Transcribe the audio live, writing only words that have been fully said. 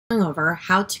Over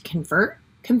how to convert,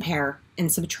 compare, and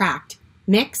subtract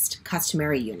mixed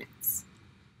customary units.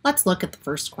 Let's look at the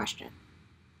first question.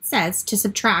 It says to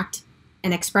subtract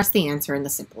and express the answer in the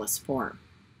simplest form.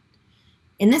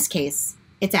 In this case,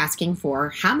 it's asking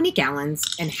for how many gallons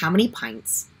and how many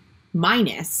pints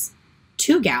minus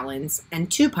 2 gallons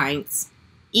and 2 pints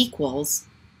equals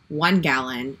 1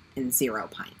 gallon and 0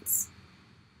 pints.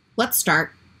 Let's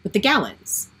start with the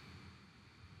gallons.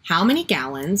 How many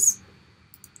gallons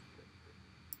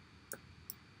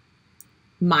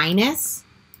minus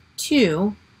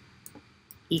 2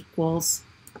 equals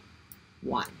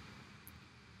 1.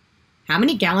 How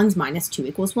many gallons minus 2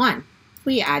 equals 1?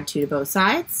 We add 2 to both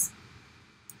sides.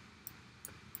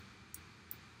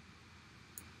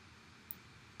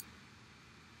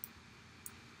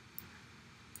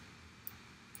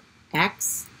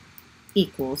 X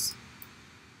equals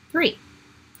 3.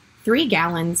 3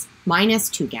 gallons minus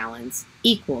 2 gallons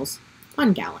equals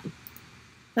 1 gallon.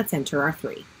 Let's enter our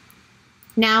 3.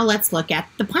 Now let's look at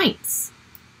the pints.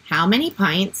 How many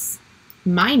pints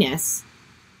minus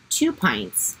 2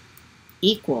 pints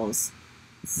equals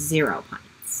 0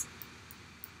 pints?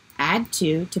 Add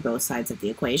 2 to both sides of the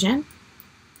equation.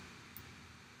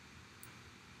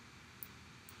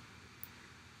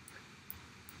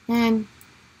 And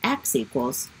X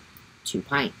equals 2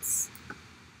 pints.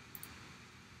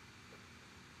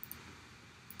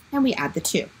 And we add the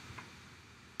 2.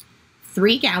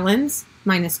 3 gallons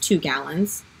minus 2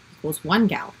 gallons equals 1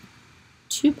 gallon.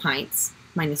 2 pints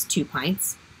minus 2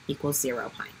 pints equals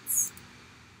 0 pints.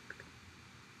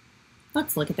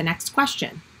 Let's look at the next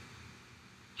question.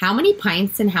 How many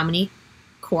pints and how many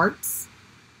quarts?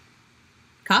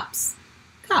 Cups?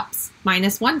 Cups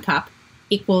minus 1 cup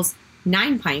equals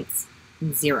 9 pints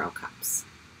and 0 cups.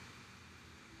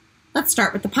 Let's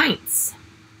start with the pints.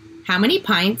 How many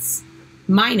pints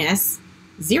minus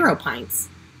 0 pints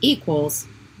equals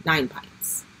 9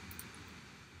 pints?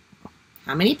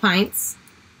 How many pints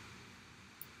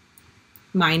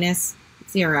minus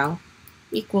 0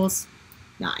 equals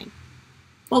 9?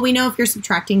 Well, we know if you're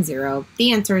subtracting 0,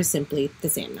 the answer is simply the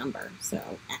same number. So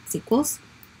X equals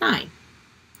 9.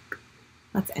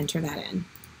 Let's enter that in.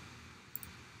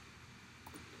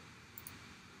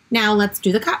 Now let's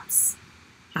do the cups.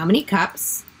 How many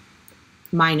cups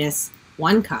minus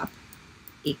 1 cup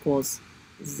equals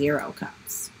 0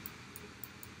 cups?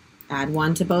 Add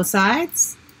 1 to both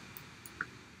sides,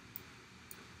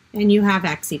 and you have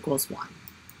X equals 1.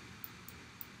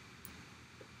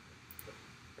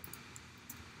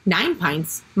 9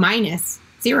 pints minus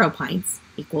 0 pints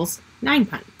equals 9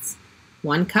 pints.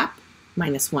 1 cup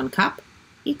minus 1 cup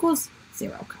equals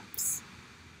 0 cups.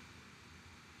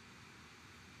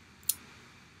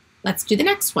 Let's do the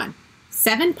next one.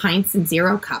 7 pints and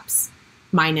 0 cups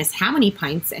minus how many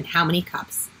pints and how many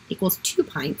cups equals 2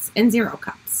 pints and 0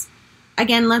 cups.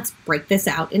 Again, let's break this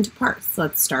out into parts.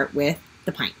 Let's start with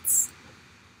the pints.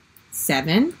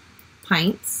 7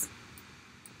 pints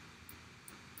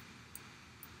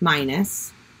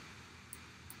minus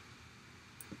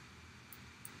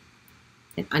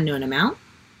an unknown amount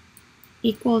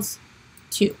equals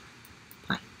 2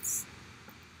 pints.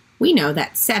 We know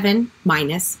that 7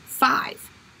 minus 5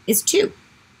 is 2.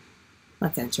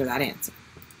 Let's enter that answer.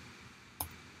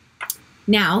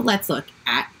 Now let's look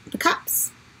at the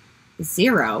cups.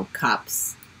 0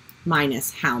 cups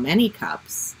minus how many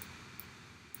cups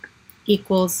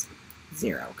equals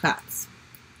 0 cups?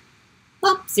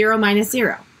 Well, 0 minus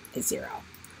 0 is 0.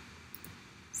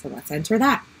 So let's enter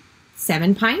that.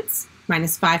 7 pints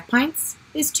minus 5 pints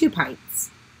is 2 pints.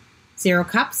 0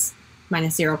 cups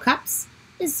minus 0 cups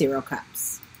is 0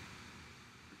 cups.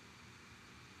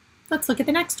 Let's look at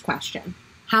the next question.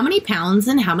 How many pounds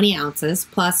and how many ounces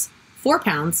plus 4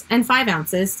 pounds and 5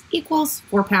 ounces equals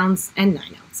 4 pounds and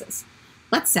 9 ounces?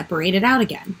 Let's separate it out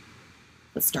again.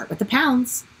 Let's start with the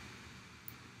pounds.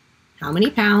 How many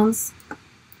pounds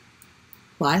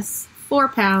plus 4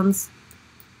 pounds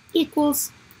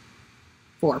equals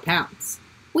 4 pounds?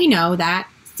 We know that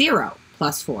 0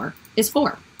 plus 4 is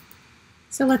 4.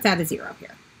 So let's add a 0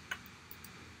 here.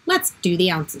 Let's do the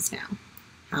ounces now.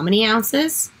 How many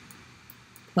ounces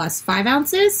plus 5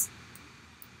 ounces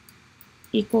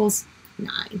equals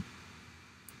 9.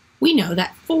 We know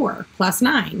that 4 plus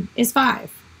 9 is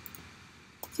 5.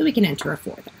 So we can enter a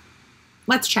 4 there.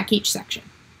 Let's check each section.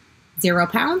 0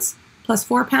 pounds plus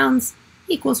 4 pounds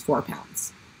equals 4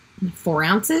 pounds. 4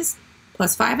 ounces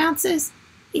plus 5 ounces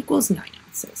equals 9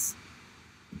 ounces.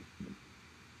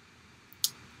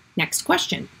 Next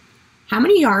question. How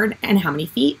many yard and how many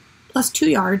feet plus 2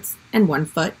 yards and 1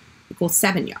 foot equals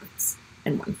 7 yards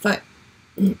and 1 foot?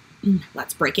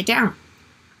 Let's break it down.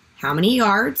 How many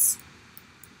yards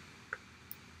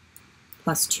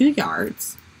plus 2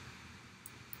 yards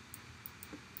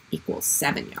equals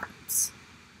 7 yards.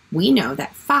 We know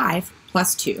that 5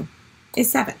 plus 2 is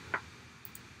 7.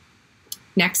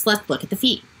 Next, let's look at the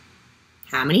feet.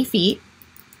 How many feet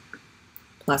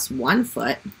plus 1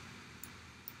 foot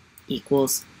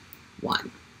equals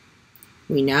 1?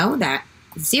 We know that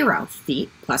 0 feet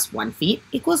plus 1 feet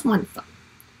equals 1 foot.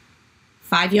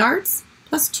 5 yards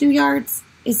plus 2 yards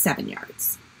is 7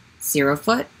 yards. 0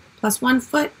 foot plus 1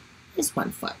 foot is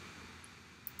 1 foot.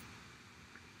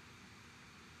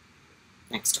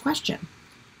 Next question.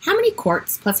 How many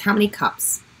quarts plus how many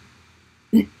cups?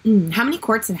 How many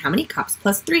quarts and how many cups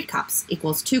plus 3 cups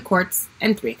equals 2 quarts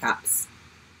and 3 cups?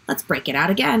 Let's break it out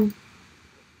again.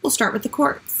 We'll start with the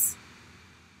quarts.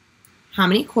 How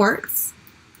many quarts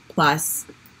plus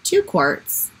 2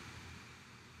 quarts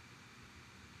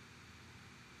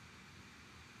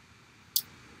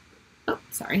oh,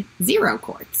 sorry, 0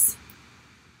 quarts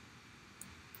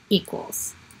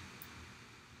equals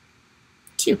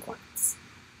 2 quarts.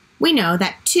 We know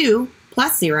that 2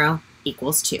 plus 0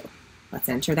 equals 2. Let's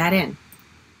enter that in.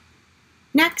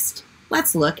 Next,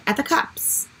 let's look at the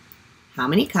cups. How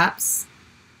many cups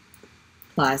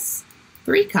plus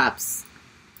 3 cups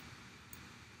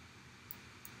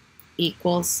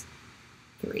equals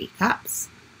 3 cups?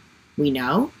 We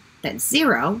know that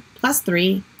 0 plus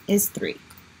 3 is 3.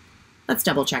 Let's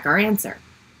double check our answer.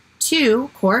 2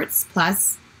 quarts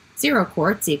plus 0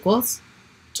 quarts equals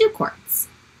 2 quarts.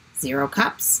 0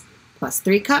 cups plus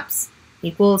 3 cups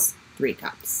equals 3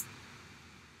 cups.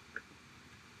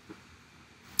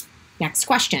 Next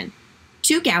question.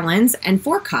 2 gallons and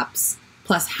 4 cups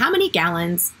plus how many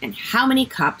gallons and how many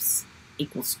cups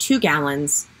equals 2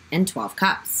 gallons and 12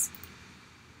 cups?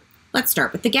 Let's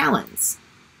start with the gallons.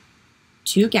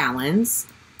 2 gallons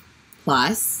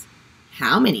plus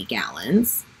how many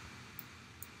gallons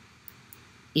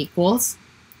equals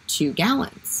 2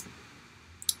 gallons?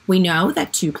 We know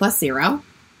that 2 plus 0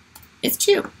 is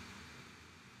 2.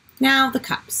 Now the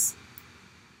cups.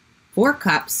 4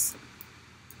 cups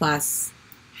plus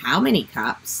how many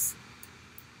cups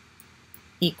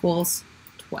equals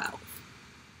 12?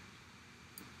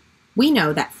 We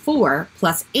know that 4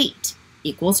 plus 8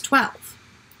 equals 12.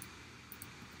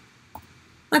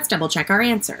 Let's double check our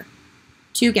answer.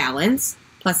 2 gallons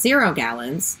plus 0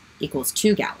 gallons equals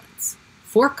 2 gallons.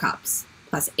 4 cups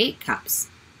plus 8 cups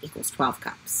equals 12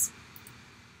 cups.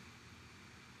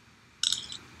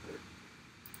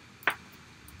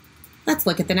 Let's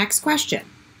look at the next question.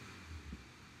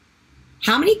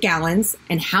 How many gallons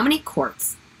and how many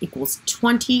quarts equals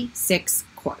 26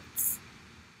 quarts?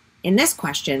 In this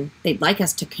question, they'd like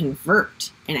us to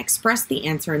convert and express the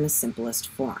answer in the simplest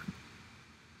form.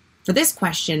 For this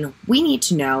question, we need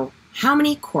to know how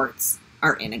many quarts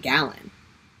are in a gallon.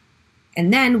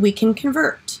 And then we can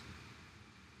convert.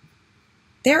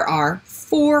 There are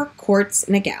 4 quarts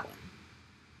in a gallon.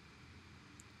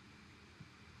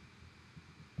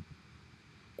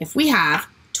 If we have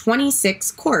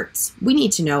 26 quarts, we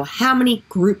need to know how many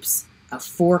groups of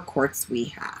 4 quarts we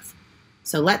have.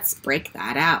 So let's break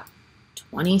that out.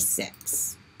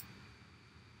 26.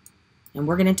 And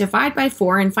we're going to divide by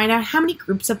 4 and find out how many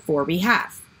groups of 4 we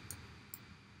have.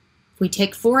 If we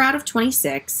take 4 out of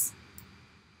 26,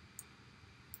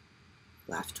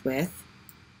 left with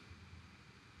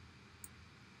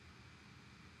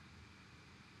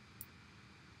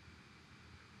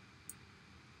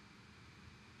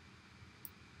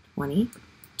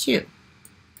 22.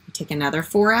 We take another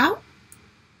 4 out,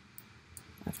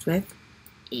 left with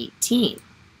 18.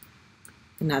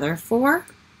 Another 4,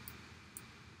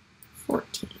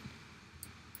 14.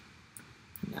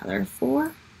 Another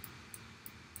 4,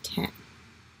 10.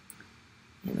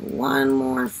 And one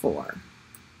more 4,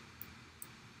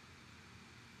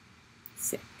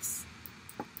 6.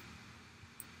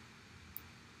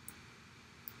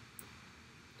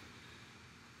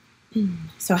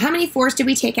 So how many 4s did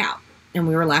we take out? And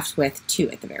we were left with 2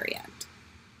 at the very end.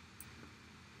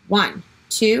 1,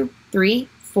 2, 3,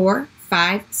 4,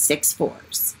 5, 6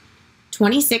 4s.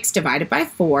 26 divided by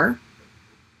 4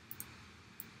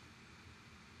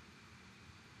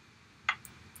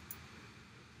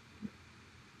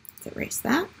 let's erase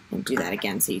that and do that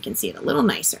again so you can see it a little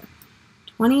nicer.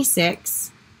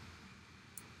 26,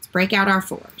 let's break out our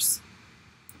 4s.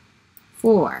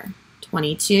 4,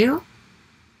 22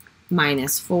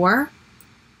 minus 4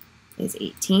 is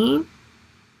 18,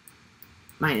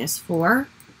 minus 4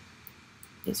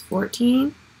 is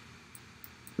 14,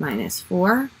 minus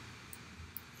 4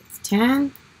 is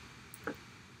 10,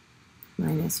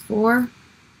 minus 4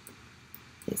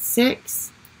 is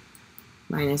 6,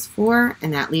 minus 4,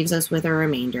 and that leaves us with a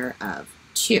remainder of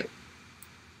 2.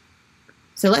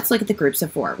 So let's look at the groups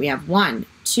of 4. We have 1,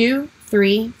 2,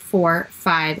 3, 4,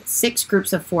 5, 6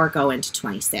 groups of 4 go into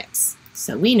 26.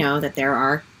 So we know that there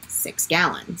are 6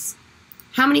 gallons.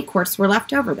 How many quarts were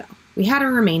left over though? We had a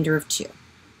remainder of 2.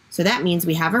 So that means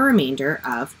we have a remainder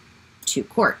of 2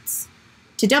 quarts.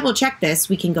 To double check this,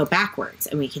 we can go backwards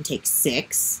and we can take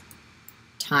 6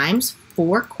 times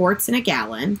 4 quarts in a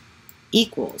gallon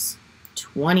equals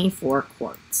 24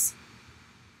 quarts.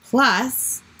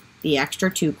 Plus the extra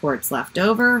 2 quarts left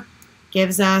over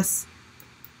gives us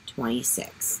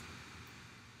 26.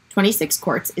 26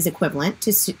 quarts is equivalent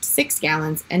to 6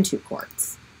 gallons and 2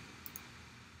 quarts.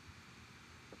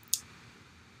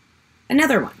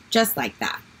 Another one, just like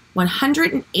that.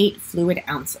 108 fluid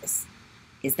ounces.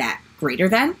 Is that greater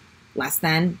than, less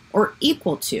than, or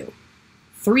equal to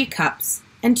 3 cups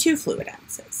and 2 fluid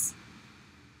ounces?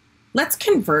 Let's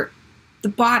convert the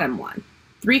bottom one,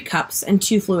 3 cups and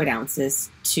 2 fluid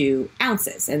ounces, to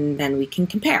ounces, and then we can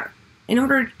compare. In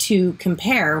order to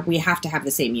compare, we have to have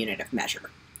the same unit of measure.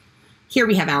 Here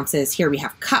we have ounces, here we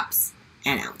have cups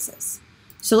and ounces.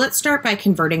 So let's start by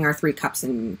converting our 3 cups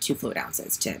and 2 fluid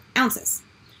ounces to ounces.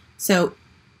 So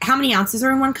how many ounces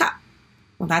are in 1 cup?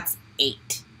 Well, that's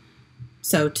 8.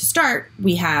 So to start,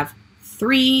 we have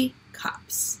 3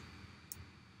 cups.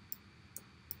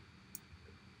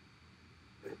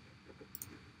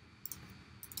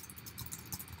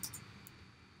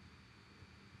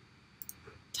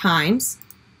 Times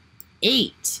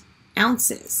 8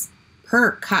 ounces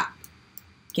per cup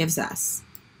gives us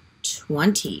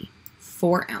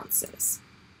 24 ounces.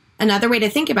 Another way to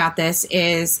think about this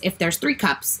is if there's 3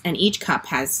 cups and each cup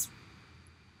has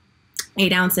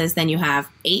 8 ounces, then you have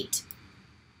 8,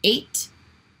 8,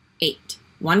 8.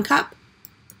 1 cup,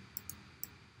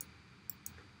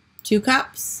 2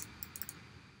 cups,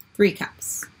 3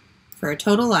 cups, for a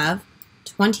total of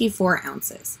 24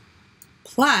 ounces,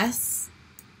 plus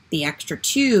the extra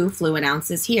 2 fluid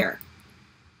ounces here.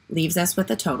 Leaves us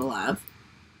with a total of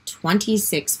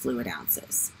 26 fluid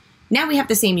ounces. Now we have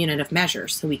the same unit of measure,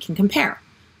 so we can compare.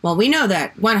 Well, we know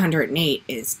that 108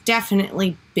 is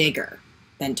definitely bigger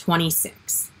than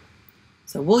 26.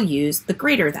 So we'll use the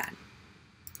greater than.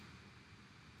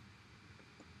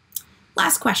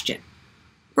 Last question.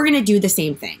 We're going to do the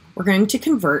same thing. We're going to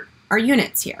convert our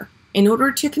units here. In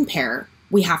order to compare,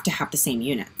 we have to have the same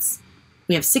units.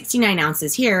 We have 69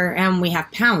 ounces here, and we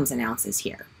have pounds and ounces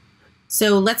here.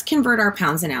 So let's convert our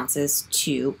pounds and ounces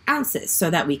to ounces so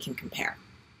that we can compare.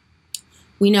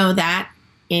 We know that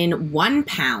in 1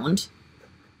 pound,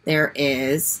 there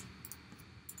is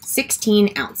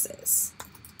 16 ounces.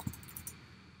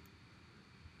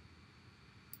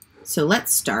 So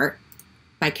let's start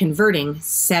by converting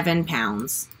 7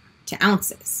 pounds to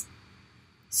ounces.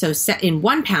 So in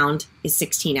 1 pound is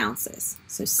 16 ounces.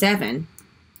 So 7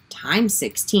 times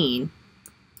 16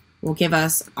 will give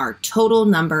us our total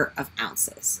number of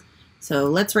ounces. So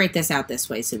let's write this out this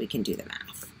way so we can do the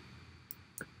math.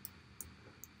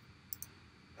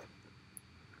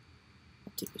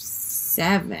 Do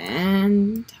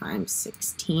 7 times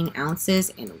 16 ounces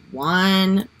in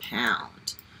 1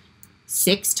 pound.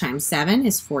 6 times 7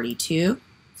 is 42.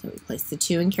 So we place the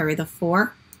 2 and carry the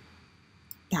 4.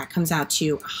 That comes out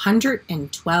to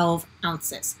 112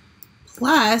 ounces,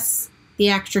 plus the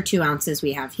extra 2 ounces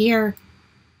we have here,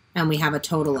 and we have a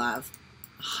total of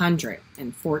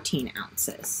 114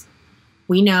 ounces.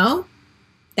 We know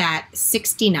that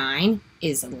 69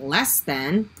 is less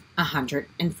than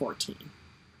 114.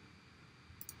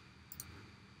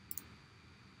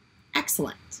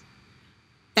 Excellent.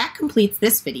 That completes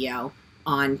this video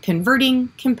on converting,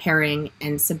 comparing,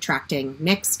 and subtracting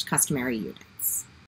mixed customary units.